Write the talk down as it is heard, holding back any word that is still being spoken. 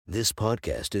This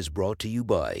podcast is brought to you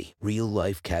by Real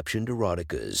Life Captioned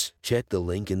Eroticas. Check the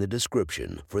link in the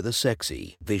description for the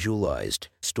sexy, visualized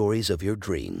stories of your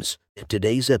dreams.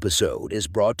 Today's episode is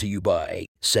brought to you by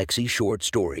Sexy Short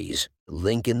Stories.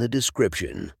 Link in the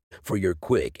description for your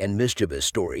quick and mischievous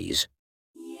stories.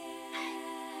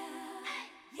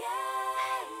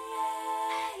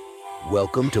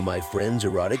 Welcome to my friend's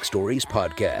Erotic Stories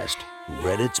podcast,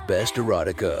 Reddit's Best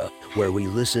Erotica, where we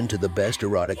listen to the best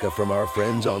erotica from our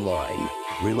friends online.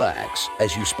 Relax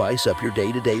as you spice up your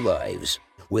day-to-day lives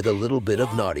with a little bit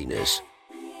of naughtiness.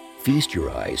 Feast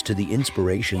your eyes to the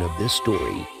inspiration of this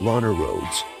story, Lana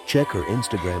Rhodes. Check her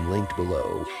Instagram linked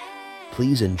below.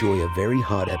 Please enjoy a very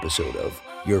hot episode of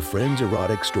Your Friend's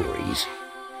Erotic Stories.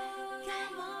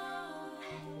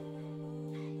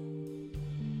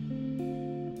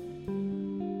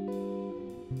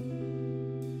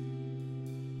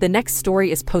 The next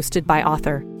story is posted by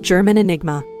author German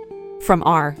Enigma from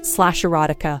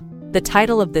r/erotica. The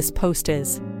title of this post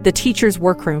is The Teacher's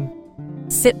Workroom.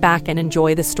 Sit back and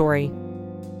enjoy the story.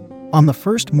 On the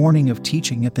first morning of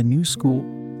teaching at the new school,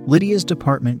 Lydia's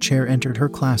department chair entered her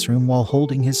classroom while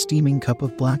holding his steaming cup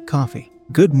of black coffee.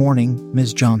 "Good morning,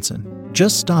 Ms. Johnson.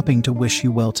 Just stopping to wish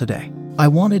you well today. I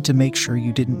wanted to make sure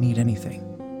you didn't need anything."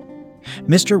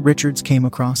 Mr. Richards came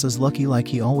across as lucky, like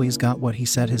he always got what he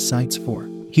set his sights for.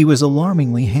 He was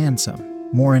alarmingly handsome,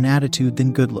 more in attitude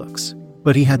than good looks.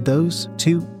 But he had those,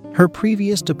 too. Her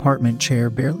previous department chair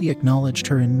barely acknowledged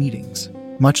her in meetings,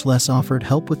 much less offered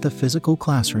help with the physical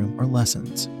classroom or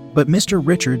lessons. But Mr.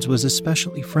 Richards was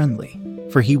especially friendly,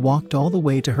 for he walked all the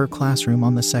way to her classroom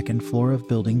on the second floor of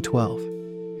Building 12.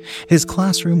 His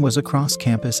classroom was across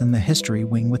campus in the history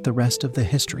wing with the rest of the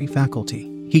history faculty.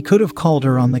 He could have called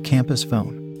her on the campus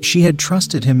phone. She had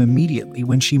trusted him immediately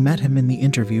when she met him in the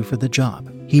interview for the job.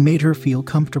 He made her feel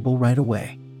comfortable right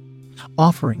away,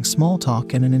 offering small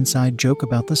talk and an inside joke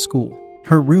about the school.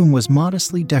 Her room was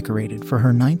modestly decorated for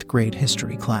her 9th grade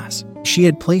history class. She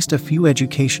had placed a few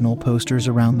educational posters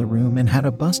around the room and had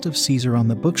a bust of Caesar on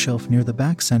the bookshelf near the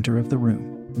back center of the room.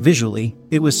 Visually,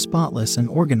 it was spotless and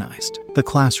organized, the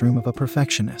classroom of a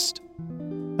perfectionist.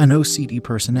 An OCD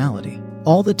personality.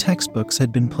 All the textbooks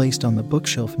had been placed on the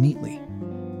bookshelf neatly.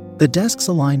 The desks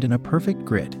aligned in a perfect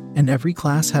grid, and every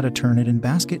class had a Turnitin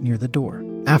basket near the door.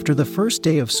 After the first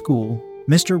day of school,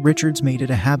 Mr. Richards made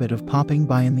it a habit of popping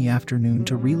by in the afternoon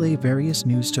to relay various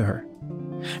news to her.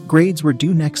 Grades were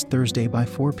due next Thursday by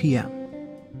 4 p.m.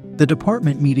 The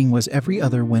department meeting was every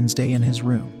other Wednesday in his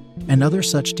room, and other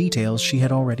such details she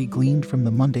had already gleaned from the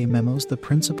Monday memos the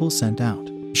principal sent out.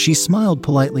 She smiled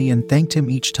politely and thanked him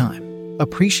each time,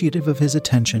 appreciative of his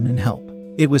attention and help.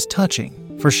 It was touching,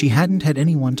 for she hadn't had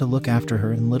anyone to look after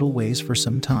her in little ways for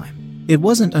some time. It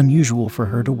wasn't unusual for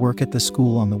her to work at the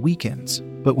school on the weekends,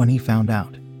 but when he found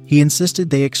out, he insisted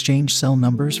they exchange cell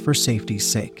numbers for safety's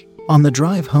sake. On the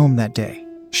drive home that day,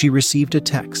 she received a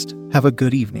text, "Have a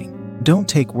good evening. Don't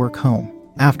take work home."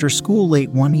 After school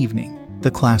late one evening, the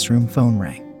classroom phone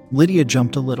rang. Lydia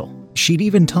jumped a little. She'd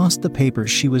even tossed the papers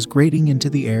she was grading into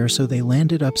the air so they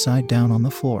landed upside down on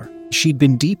the floor. She'd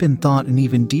been deep in thought and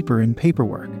even deeper in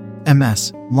paperwork.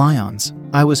 "MS, Lyons,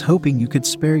 I was hoping you could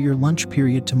spare your lunch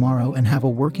period tomorrow and have a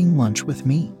working lunch with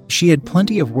me." She had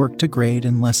plenty of work to grade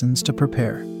and lessons to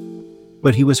prepare.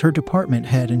 But he was her department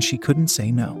head and she couldn't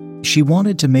say no. She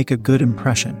wanted to make a good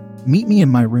impression. "Meet me in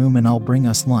my room and I'll bring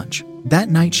us lunch." That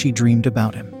night she dreamed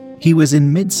about him. He was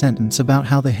in mid-sentence about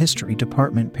how the history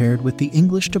department paired with the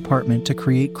English department to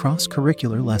create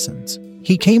cross-curricular lessons.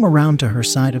 He came around to her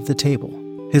side of the table.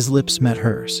 His lips met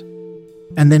hers.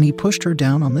 And then he pushed her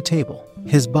down on the table.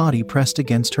 His body pressed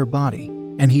against her body,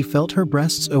 and he felt her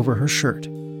breasts over her shirt.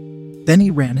 Then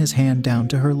he ran his hand down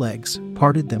to her legs,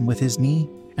 parted them with his knee,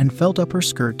 and felt up her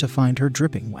skirt to find her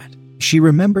dripping wet. She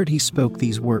remembered he spoke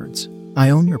these words,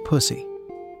 "I own your pussy."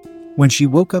 When she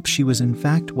woke up, she was in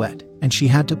fact wet, and she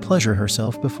had to pleasure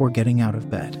herself before getting out of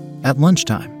bed. At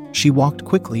lunchtime, she walked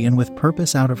quickly and with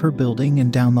purpose out of her building and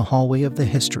down the hallway of the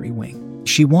history wing.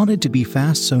 She wanted to be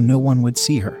fast so no one would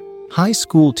see her. High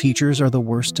school teachers are the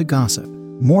worst to gossip.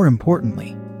 More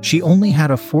importantly, she only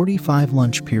had a 45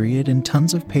 lunch period and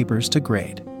tons of papers to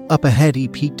grade. Up ahead, he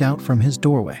peeked out from his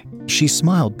doorway. She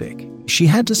smiled big. She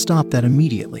had to stop that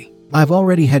immediately. "I've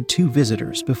already had 2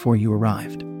 visitors before you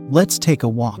arrived. Let's take a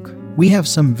walk. We have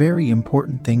some very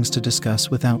important things to discuss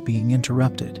without being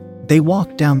interrupted." They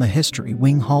walked down the history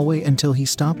wing hallway until he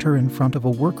stopped her in front of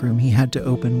a workroom he had to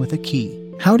open with a key.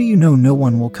 "How do you know no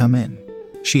one will come in?"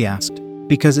 she asked.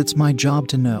 "Because it's my job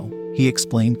to know," he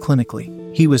explained clinically.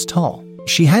 He was tall.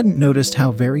 She hadn't noticed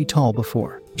how very tall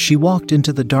before. She walked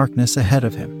into the darkness ahead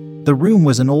of him. The room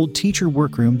was an old teacher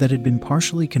workroom that had been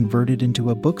partially converted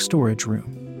into a book storage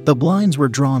room. The blinds were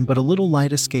drawn, but a little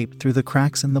light escaped through the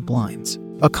cracks in the blinds.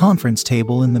 A conference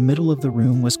table in the middle of the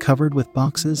room was covered with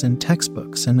boxes and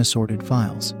textbooks and assorted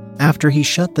files. After he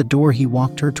shut the door, he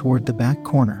walked her toward the back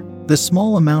corner. The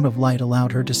small amount of light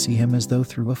allowed her to see him as though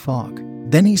through a fog.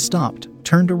 Then he stopped,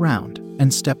 turned around,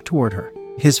 and stepped toward her.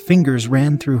 His fingers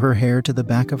ran through her hair to the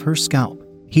back of her scalp.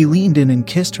 He leaned in and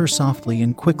kissed her softly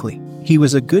and quickly. He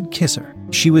was a good kisser.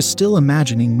 She was still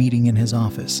imagining meeting in his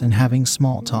office and having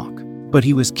small talk. But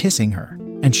he was kissing her,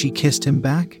 and she kissed him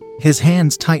back. His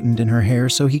hands tightened in her hair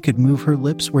so he could move her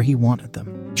lips where he wanted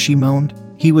them. She moaned.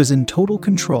 He was in total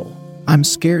control. "I'm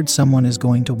scared someone is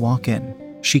going to walk in,"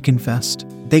 she confessed.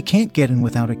 "They can't get in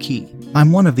without a key.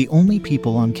 I'm one of the only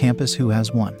people on campus who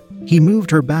has one." He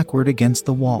moved her backward against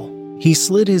the wall. He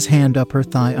slid his hand up her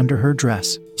thigh under her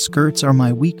dress. "Skirts are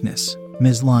my weakness,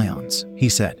 Ms. Lyons," he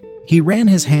said. He ran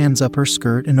his hands up her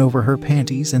skirt and over her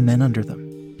panties and then under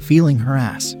them, feeling her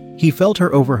ass. He felt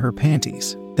her over her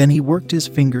panties. Then he worked his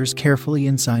fingers carefully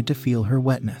inside to feel her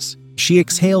wetness. She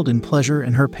exhaled in pleasure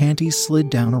and her panties slid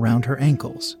down around her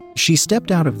ankles. She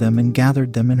stepped out of them and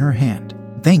gathered them in her hand.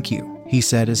 "Thank you," he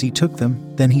said as he took them.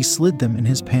 Then he slid them in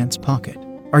his pants pocket.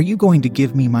 "Are you going to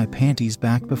give me my panties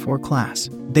back before class?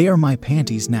 They are my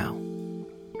panties now."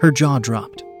 Her jaw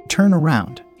dropped. "Turn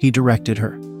around," he directed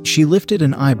her. She lifted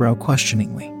an eyebrow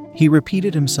questioningly. He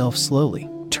repeated himself slowly.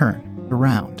 "Turn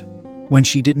around." When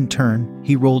she didn't turn,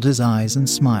 he rolled his eyes and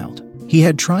smiled. He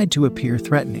had tried to appear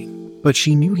threatening, but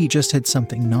she knew he just had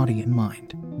something naughty in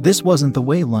mind. This wasn't the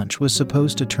way lunch was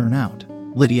supposed to turn out,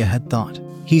 Lydia had thought.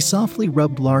 He softly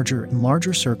rubbed larger and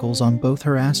larger circles on both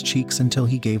her ass cheeks until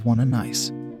he gave one a nice,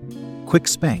 quick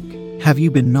spank. "Have you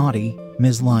been naughty,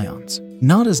 Ms. Lyons?"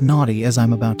 "Not as naughty as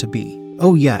I'm about to be."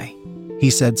 "Oh yay," he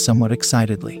said somewhat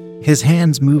excitedly. His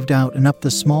hands moved out and up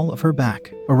the small of her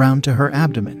back, around to her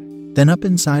abdomen, then up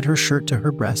inside her shirt to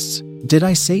her breasts. "Did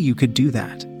I say you could do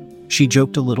that?" She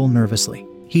joked a little nervously.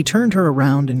 He turned her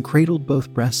around and cradled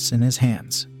both breasts in his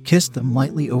hands, kissed them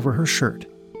lightly over her shirt,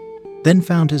 then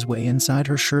found his way inside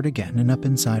her shirt again and up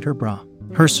inside her bra.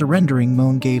 Her surrendering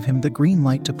moan gave him the green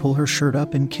light to pull her shirt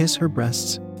up and kiss her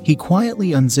breasts. He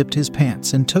quietly unzipped his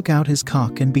pants and took out his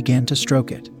cock and began to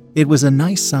stroke it. It was a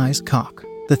nice-sized cock,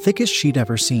 the thickest she'd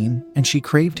ever seen, and she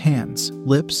craved hands,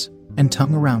 lips, and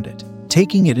tongue around it.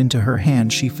 Taking it into her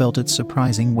hand, she felt its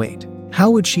surprising weight.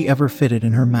 How would she ever fit it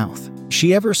in her mouth?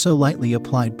 She ever so lightly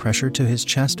applied pressure to his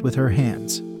chest with her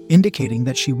hands, indicating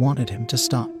that she wanted him to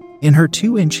stop. In her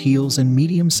 2-inch heels and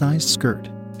medium-sized skirt,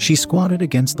 she squatted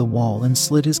against the wall and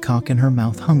slid his cock in her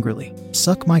mouth hungrily.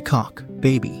 "Suck my cock,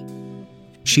 baby."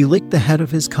 She licked the head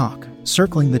of his cock,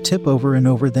 circling the tip over and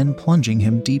over, then plunging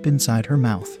him deep inside her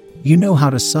mouth. "You know how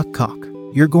to suck cock.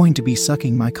 You're going to be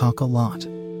sucking my cock a lot."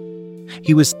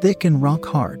 He was thick and rock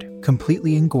hard,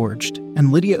 completely engorged,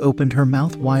 and Lydia opened her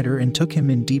mouth wider and took him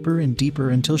in deeper and deeper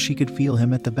until she could feel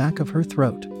him at the back of her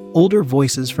throat. Older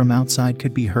voices from outside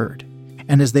could be heard,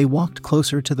 and as they walked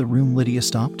closer to the room, Lydia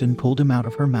stopped and pulled him out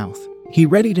of her mouth. He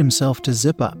readied himself to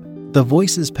zip up. The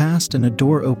voices passed and a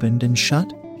door opened and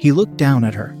shut. He looked down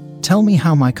at her. "Tell me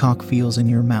how my cock feels in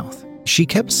your mouth." She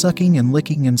kept sucking and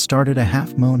licking and started a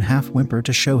half-moan, half-whimper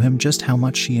to show him just how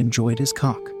much she enjoyed his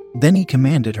cock. Then he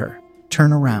commanded her,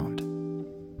 "Turn around."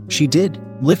 She did.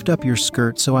 "Lift up your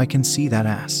skirt so I can see that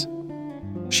ass."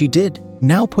 She did.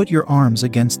 "Now put your arms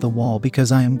against the wall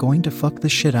because I am going to fuck the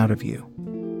shit out of you."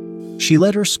 She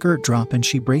let her skirt drop and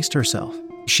she braced herself.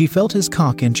 She felt his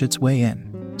cock inch its way in.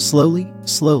 Slowly,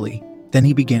 slowly, then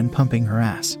he began pumping her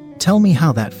ass. "Tell me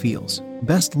how that feels."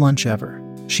 "Best lunch ever,"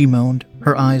 she moaned,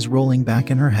 her eyes rolling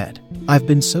back in her head. "I've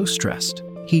been so stressed."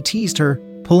 He teased her,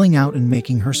 pulling out and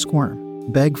making her squirm.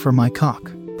 "Beg for my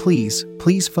cock. Please,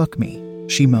 please fuck me,"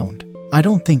 she moaned. "I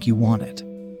don't think you want it,"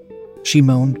 she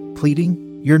moaned,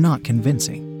 pleading. "You're not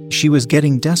convincing." She was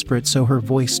getting desperate, so her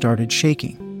voice started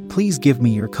shaking. "Please give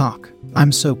me your cock.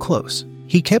 I'm so close."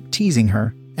 He kept teasing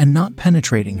her and not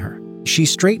penetrating her. She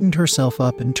straightened herself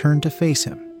up and turned to face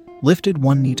him, lifted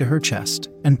one knee to her chest,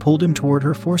 and pulled him toward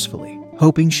her forcefully,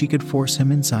 hoping she could force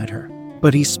him inside her.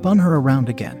 But he spun her around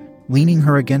again, leaning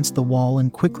her against the wall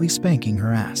and quickly spanking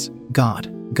her ass. "God,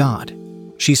 God,"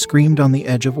 she screamed on the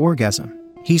edge of orgasm.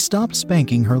 He stopped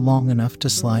spanking her long enough to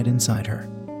slide inside her.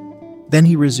 Then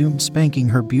he resumed spanking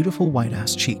her beautiful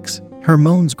white-ass cheeks. Her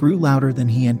moans grew louder than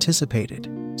he anticipated,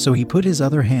 so he put his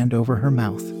other hand over her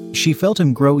mouth. She felt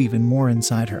him grow even more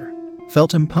inside her,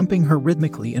 felt him pumping her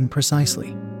rhythmically and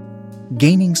precisely,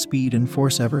 gaining speed and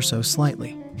force ever so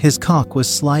slightly. His cock was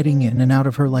sliding in and out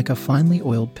of her like a finely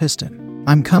oiled piston.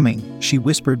 "I'm coming," she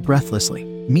whispered breathlessly.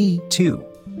 "Me, too."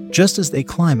 Just as they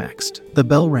climaxed, the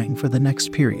bell rang for the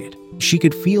next period. She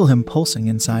could feel him pulsing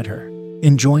inside her,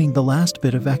 enjoying the last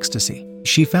bit of ecstasy.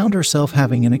 She found herself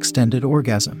having an extended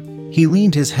orgasm. He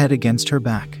leaned his head against her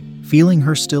back, feeling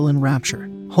her still in rapture.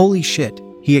 "Holy shit,"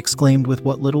 he exclaimed with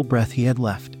what little breath he had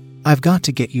left. "I've got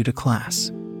to get you to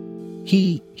class."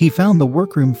 He found the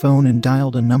workroom phone and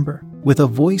dialed a number, with a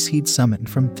voice he'd summoned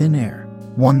from thin air,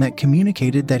 one that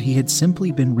communicated that he had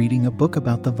simply been reading a book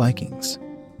about the Vikings.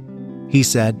 He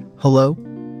said, "Hello?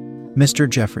 Mr.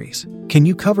 Jeffries, can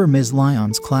you cover Ms.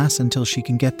 Lyon's class until she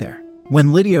can get there?"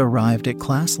 When Lydia arrived at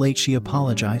class late, she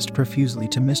apologized profusely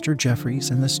to Mr. Jeffries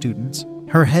and the students.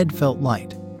 Her head felt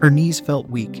light, her knees felt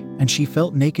weak, and she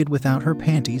felt naked without her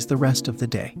panties the rest of the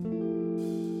day.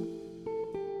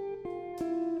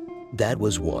 That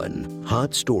was one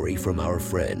hot story from our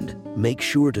friend. Make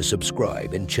sure to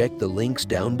subscribe and check the links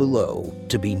down below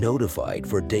to be notified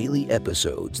for daily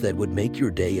episodes that would make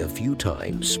your day a few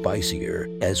times spicier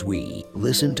as we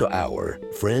listen to our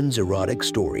friends' erotic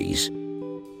stories.